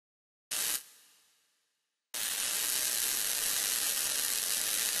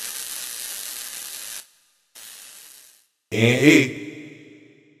N.E.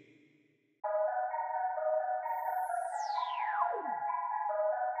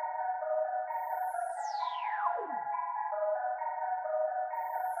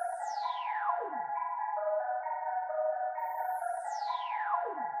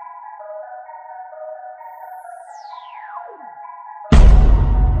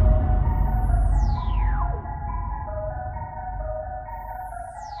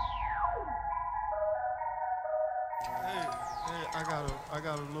 I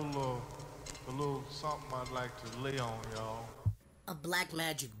got a little something I'd like to lay on y'all. A Black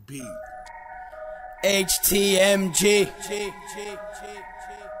Magic beat. HTMG.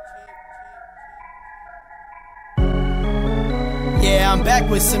 Yeah, I'm back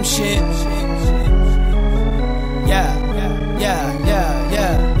with some shit. Yeah.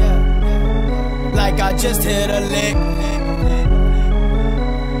 Like I just hit a lick.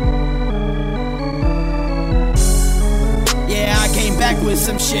 Yeah, I came back with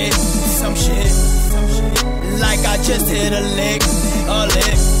some shit. Like I just hit a lick. All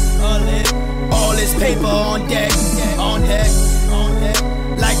this paper on deck.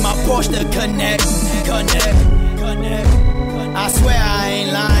 Like my Porsche to connect. I swear I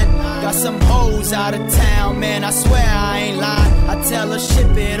ain't lying. Got some hoes out of town, man, I swear I ain't lying. I tell her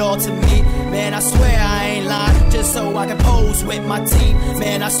ship it all to me, man, I swear I ain't lying. Just so I can pose with my team,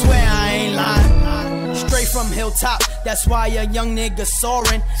 man, I swear I ain't lying. Straight from Hilltop, that's why a young nigga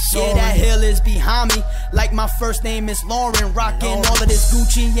soaring. Yeah, that hill is behind me, like my first name is Lauren. Rocking all of this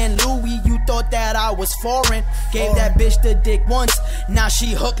Gucci and Louis, you thought that I was foreign. Gave that bitch the dick once, now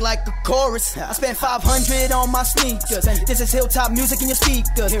she hooked like a chorus. I spent 500 on my sneakers, this is Hilltop music in your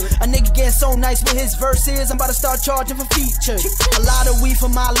speakers. A nigga getting so nice with his verses, I'm about to start charging for features. A lot of weed for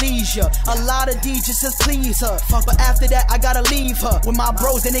my leisure, a lot of DJs to please her. But after that I gotta leave her, with my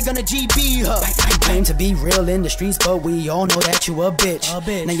bros then they gonna GB her. I claim to be real in the streets, but we all know that you a bitch.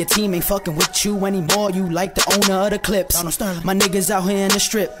 Now your team ain't fucking with you anymore, you like the owner of the clips. My niggas out here in the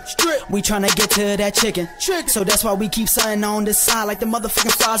strip. We tryna get to that chicken. So that's why we keep something on the side, like the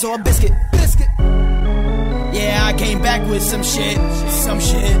motherfucking fries or a biscuit. Yeah, I came back with some shit.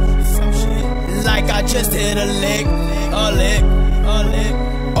 Like I just hit a lick.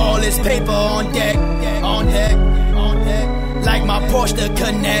 All this paper on deck. Like my Porsche to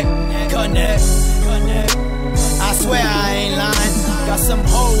connect. I swear I ain't lying. Got some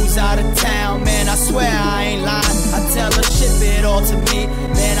hoes out of town, man, I swear I ain't lying. I tell her ship it all to me,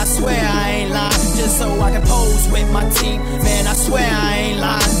 man, I swear I ain't lying. Just so I can pose with my team, man, I swear I ain't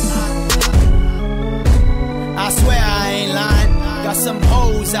lying. I swear I ain't lying. Got some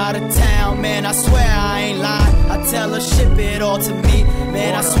hoes out of town, man, I swear I ain't lying. I tell her ship it all to me,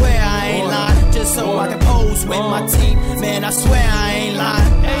 man, I swear I ain't lying. Just so I can pose with my team, man, I swear I ain't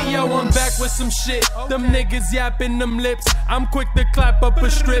lying. Hey yo, I'm back with some shit. Them niggas yapping them lips, I'm quick to clap up a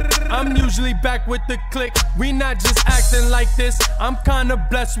strip. I'm usually back with the click, we not just acting like this. I'm kinda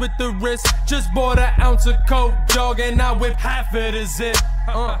blessed with the wrist, just bought an ounce of coke, dog, and I whip half of the zip.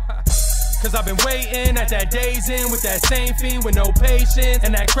 Cause I've been waiting at that day's in with that same fiend with no patience.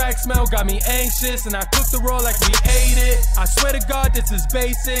 And that crack smell got me anxious, and I cooked the raw like we ate it. I swear to God this is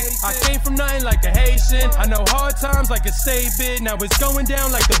basic, I came from nothing like a Haitian. I know hard times like a bid, now it's going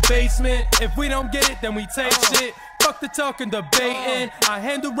down like the basement. If we don't get it then we take shit. Fuck the talking, debating, I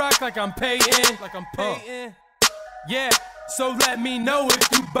handle rock like I'm paying. Yeah, so let me know if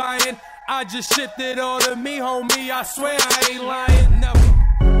you buying. I just shipped it all to me, homie, I swear I ain't lying. No.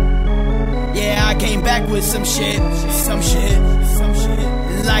 Yeah, I came back with some shit.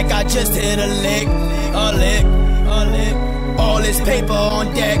 Like I just hit a lick. All this paper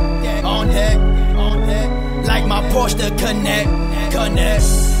on deck. Like my Porsche to connect.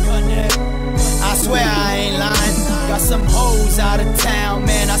 I swear I ain't lying. Got some hoes out of town,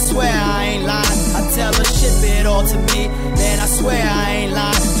 man, I swear I ain't lying. I tell her ship it all to me, man, I swear I ain't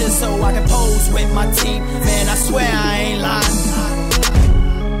lying. Just so I can pose with my team, man, I swear I ain't lying.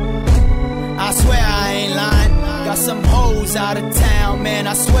 I swear I ain't lying. Got some hoes out of town, man,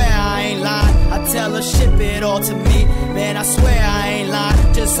 I swear I ain't lying. I tell her ship it all to me, man, I swear I ain't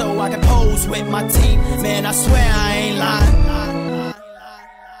lying. Just so I can pose with my team, man, I swear I ain't lying.